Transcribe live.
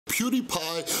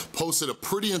PewDiePie posted a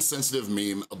pretty insensitive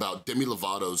meme about Demi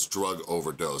Lovato's drug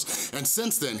overdose, and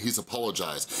since then he's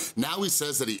apologized. Now he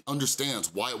says that he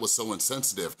understands why it was so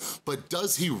insensitive, but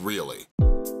does he really?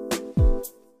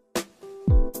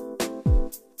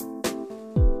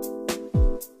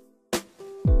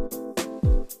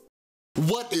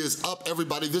 What is up,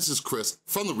 everybody? This is Chris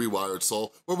from the Rewired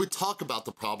Soul, where we talk about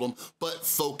the problem, but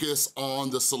focus on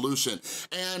the solution.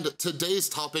 And today's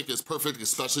topic is perfect,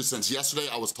 especially since yesterday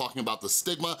I was talking about the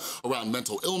stigma around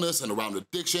mental illness and around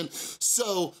addiction.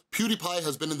 So PewDiePie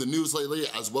has been in the news lately,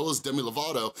 as well as Demi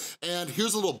Lovato, and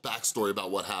here's a little backstory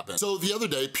about what happened. So the other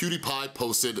day, PewDiePie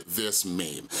posted this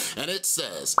meme, and it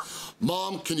says,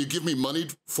 "Mom, can you give me money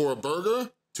for a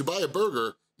burger? To buy a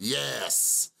burger?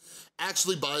 Yes."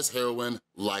 Actually buys heroin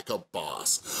like a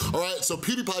boss. All right, so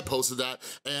PewDiePie posted that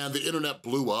and the internet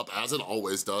blew up, as it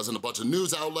always does, and a bunch of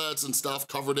news outlets and stuff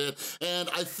covered it. And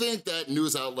I think that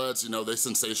news outlets, you know, they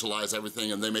sensationalize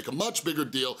everything and they make a much bigger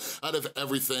deal out of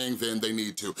everything than they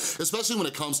need to, especially when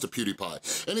it comes to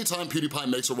PewDiePie. Anytime PewDiePie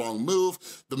makes a wrong move,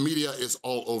 the media is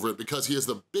all over it because he is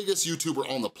the biggest YouTuber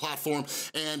on the platform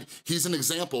and he's an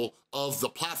example of the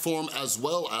platform as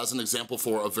well as an example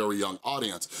for a very young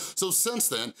audience. So since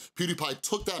then, PewDiePie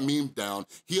took that meme down,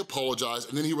 he apologized,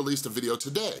 and then he released a video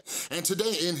today. And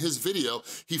today in his video,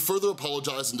 he further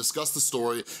apologized and discussed the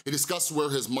story. He discussed where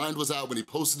his mind was at when he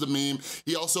posted the meme.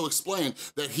 He also explained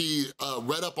that he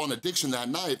read up on addiction that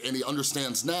night and he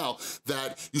understands now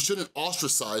that you shouldn't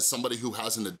ostracize somebody who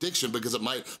has an addiction because it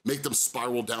might make them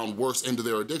spiral down worse into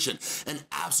their addiction. And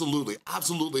absolutely,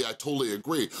 absolutely, I totally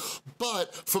agree.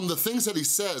 But from the things that he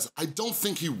says, I don't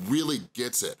think he really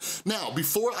gets it. Now,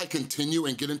 before I continue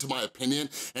and get into my opinion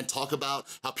and talk about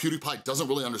how PewDiePie doesn't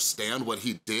really understand what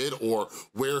he did or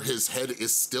where his head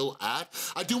is still at,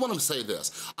 I do want to say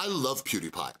this. I love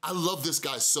PewDiePie. I love this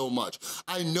guy so much.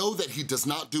 I know that he does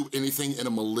not do anything in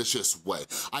a malicious way.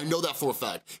 I know that for a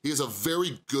fact. He is a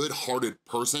very good-hearted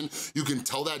person. You can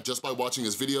tell that just by watching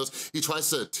his videos. He tries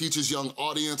to teach his young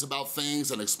audience about things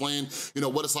and explain, you know,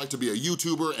 what it's like to be a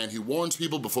YouTuber, and he warns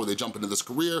people before they jump into this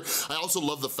career. I also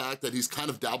love the fact that he's kind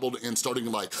of dabbled in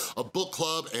starting like a book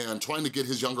club and trying to get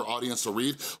his younger audience to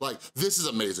read. Like, this is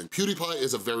amazing. PewDiePie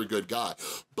is a very good guy.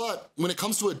 But when it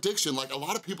comes to addiction, like, a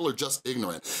lot of people are just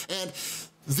ignorant. And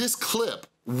this clip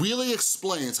really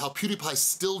explains how PewDiePie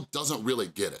still doesn't really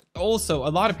get it. Also, a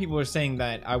lot of people are saying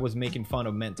that I was making fun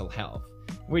of mental health.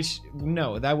 Which,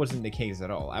 no, that wasn't the case at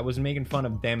all. I was making fun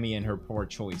of Demi and her poor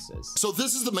choices. So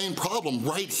this is the main problem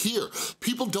right here.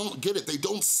 People don't get it, they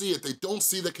don't see it, they don't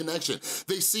see the connection.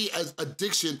 They see as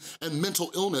addiction and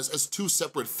mental illness as two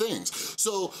separate things.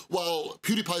 So while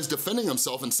PewDiePie is defending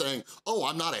himself and saying, oh,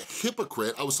 I'm not a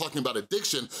hypocrite, I was talking about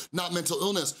addiction, not mental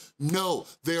illness, no,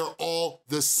 they are all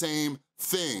the same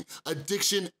thing.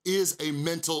 Addiction is a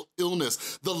mental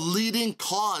illness. The leading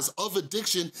cause of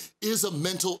addiction is a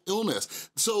mental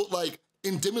illness. So like,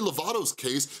 in Demi Lovato's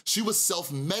case, she was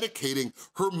self-medicating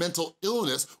her mental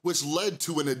illness, which led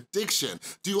to an addiction.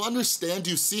 Do you understand?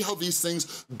 Do you see how these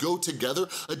things go together?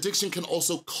 Addiction can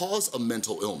also cause a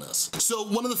mental illness. So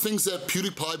one of the things that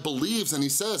PewDiePie believes and he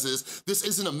says is, this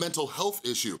isn't a mental health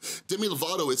issue. Demi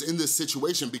Lovato is in this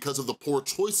situation because of the poor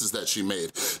choices that she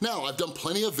made. Now, I've done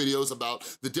plenty of videos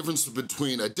about the difference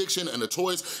between addiction and a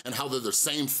choice and how they're the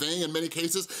same thing in many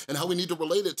cases and how we need to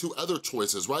relate it to other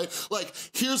choices, right? Like,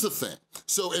 here's the thing.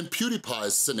 So in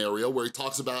PewDiePie's scenario where he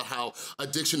talks about how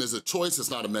addiction is a choice, it's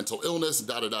not a mental illness,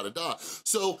 da-da-da-da-da.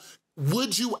 So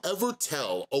would you ever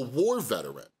tell a war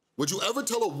veteran,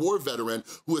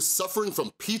 who is suffering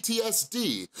from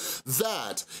PTSD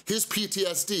that his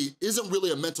PTSD isn't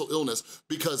really a mental illness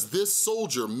because this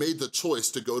soldier made the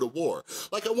choice to go to war?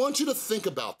 Like, I want you to think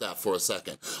about that for a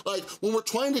second. Like, when we're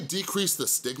trying to decrease the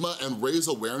stigma and raise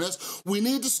awareness, we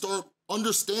need to start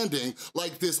understanding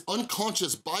like this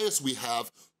unconscious bias we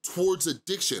have towards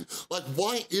addiction. Like,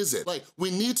 why is it? Like,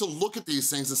 we need to look at these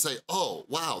things and say, oh,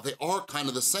 wow, they are kind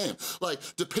of the same. Like,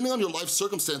 depending on your life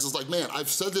circumstances, like, man, I've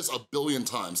said this a billion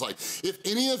times. Like, if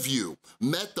any of you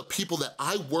met the people that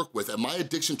I work with at my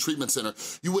addiction treatment center,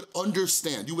 you would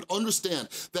understand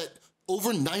that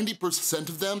over 90%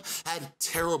 of them had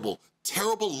terrible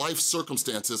life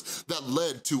circumstances that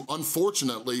led to,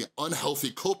 unfortunately,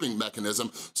 unhealthy coping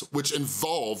mechanisms which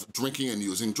involve drinking and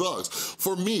using drugs.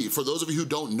 For me, for those of you who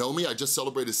don't know me, I just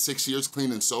celebrated 6 years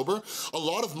clean and sober. A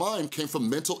lot of mine came from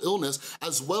mental illness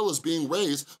as well as being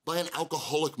raised by an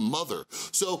alcoholic mother.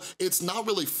 So it's not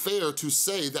really fair to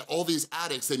say that all these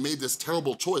addicts, they made this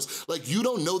terrible choice. Like, you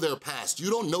don't know their past, you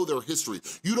don't know their history,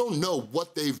 you don't know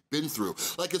what they've been through.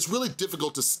 Like, it's really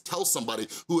difficult to tell somebody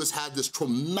who has had this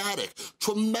traumatic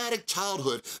traumatic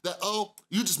childhood that, oh,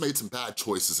 you just made some bad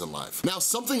choices in life. Now,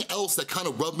 something else that kind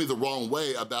of rubbed me the wrong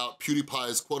way about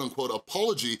PewDiePie's quote-unquote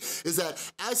apology is that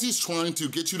as he's trying to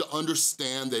get you to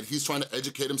understand that he's trying to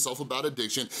educate himself about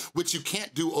addiction, which you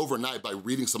can't do overnight by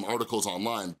reading some articles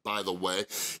online, by the way,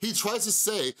 he tries to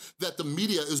say that the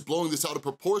media is blowing this out of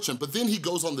proportion, but then he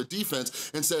goes on the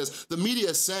defense and says, the media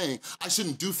is saying I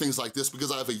shouldn't do things like this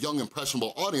because I have a young,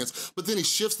 impressionable audience, but then he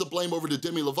shifts the blame over to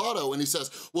Demi Lovato and he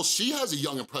says, well, she has a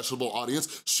young, impressionable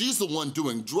audience. She's the one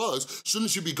doing drugs.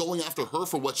 Shouldn't you be going after her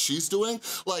for what she's doing?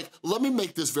 Like, let me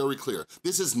make this very clear.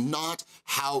 This is not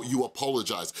how you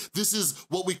apologize. This is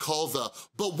what we call the,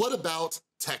 but what about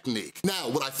technique. Now,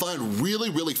 what I find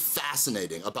really, really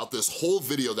fascinating about this whole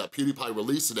video that PewDiePie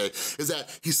released today is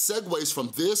that he segues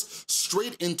from this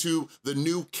straight into the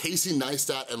new Casey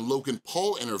Neistat and Logan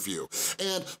Paul interview.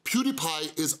 And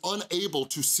PewDiePie is unable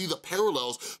to see the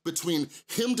parallels between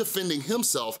him defending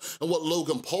himself and what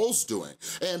Logan Paul's doing.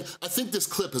 And I think this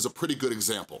clip is a pretty good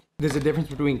example. There's a difference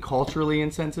between culturally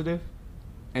insensitive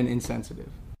and insensitive.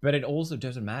 But it also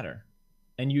doesn't matter.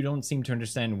 And you don't seem to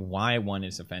understand why one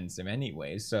is offensive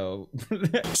anyway, so...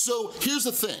 So here's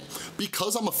the thing,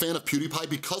 because I'm a fan of PewDiePie,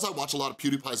 because I watch a lot of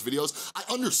PewDiePie's videos,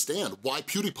 I understand why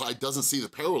PewDiePie doesn't see the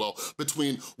parallel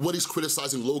between what he's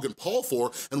criticizing Logan Paul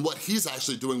for and what he's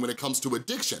actually doing when it comes to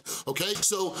addiction, okay?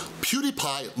 So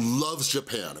PewDiePie loves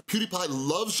Japan. PewDiePie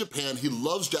loves Japan, he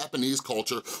loves Japanese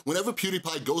culture. Whenever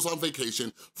PewDiePie goes on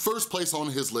vacation, first place on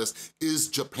his list is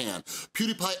Japan.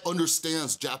 PewDiePie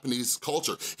understands Japanese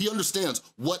culture. He understands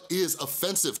what is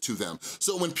offensive to them.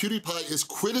 So when PewDiePie is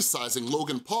criticizing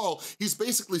Logan Paul, he's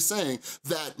basically saying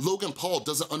that Logan Paul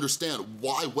doesn't understand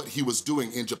why what he was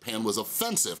doing in Japan was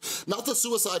offensive. Not the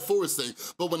Suicide Forest thing,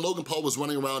 but when Logan Paul was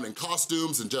running around in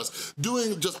costumes and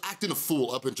just acting a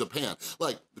fool up in Japan.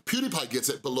 Like, PewDiePie gets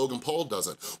it, but Logan Paul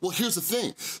doesn't. Well, here's the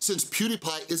thing. Since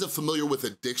PewDiePie isn't familiar with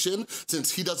addiction,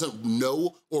 since he doesn't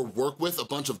know or work with a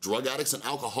bunch of drug addicts and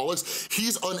alcoholics,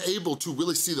 he's unable to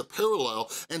really see the parallel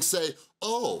and say,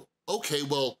 oh, okay,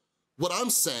 well, what I'm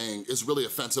saying is really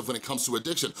offensive when it comes to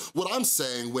addiction. What I'm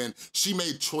saying when she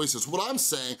made choices, what I'm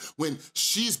saying when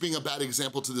she's being a bad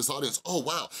example to this audience, oh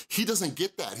wow, he doesn't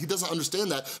get that. He doesn't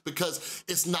understand that because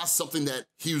it's not something that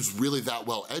he was really that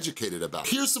well educated about.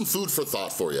 Here's some food for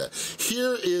thought for you.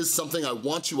 Here is something I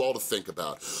want you all to think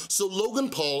about. So Logan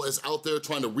Paul is out there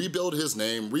trying to rebuild his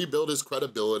name, rebuild his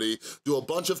credibility, do a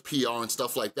bunch of PR and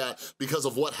stuff like that because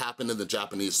of what happened in the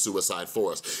Japanese Suicide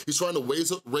Forest. He's trying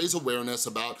to raise awareness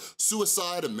about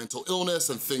suicide and mental illness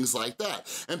and things like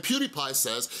that. And PewDiePie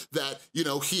says that, you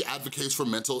know, he advocates for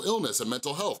mental illness and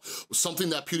mental health. Something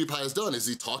that PewDiePie has done is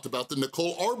he talked about the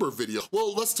Nicole Arbor video.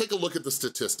 Well, let's take a look at the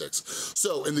statistics.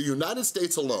 So in the United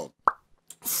States alone,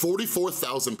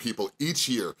 44,000 people each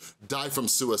year die from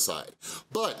suicide.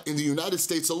 But in the United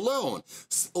States alone,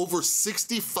 over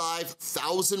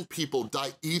 65,000 people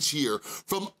die each year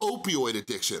from opioid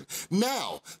addiction.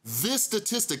 Now, this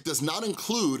statistic does not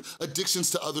include addictions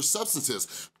to other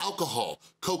substances, alcohol,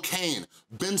 cocaine,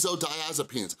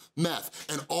 benzodiazepines, meth,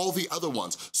 and all the other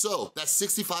ones. So that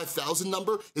 65,000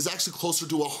 number is actually closer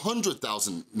to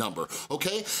 100,000 number,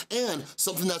 okay? And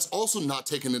something that's also not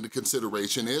taken into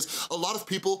consideration is a lot of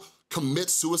people commit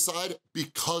suicide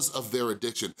because of their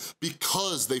addiction,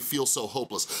 because they feel so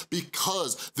hopeless,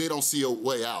 because they don't see a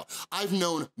way out. I've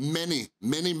known many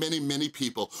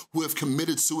people who have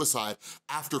committed suicide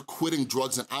after quitting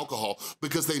drugs and alcohol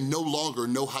because they no longer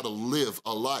know how to live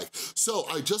a life. So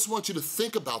I just want you to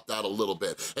think about that a little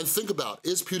bit and think about,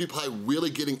 is PewDiePie really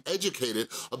getting educated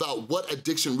about what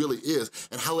addiction really is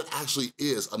and how it actually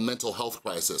is a mental health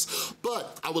crisis?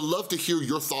 But I would love to hear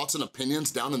your thoughts and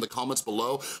opinions down in the comments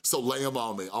below, so lay them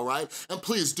on me, all right? And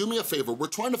please, do me a favor. We're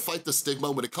trying to fight the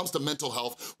stigma when it comes to mental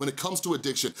health, when it comes to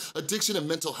addiction. Addiction and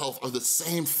mental health are the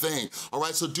same thing, all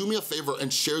right? So do me a favor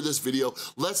and share this video.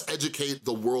 Let's educate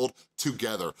the world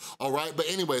together, all right? But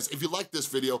anyways, if you like this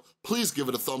video, please give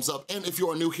it a thumbs up. And if you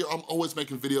are new here, I'm always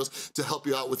making videos to help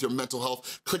you out with your mental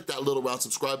health. Click that little round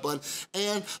subscribe button.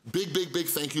 And big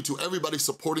thank you to everybody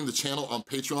supporting the channel on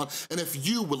Patreon. And if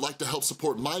you would like to help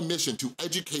support my mission to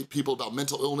educate people about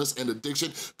mental illness and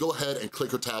addiction, go ahead and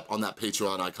click or tap on that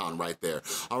Patreon icon right there,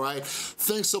 all right?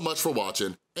 Thanks so much for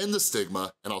watching. End the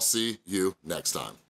stigma, and I'll see you next time.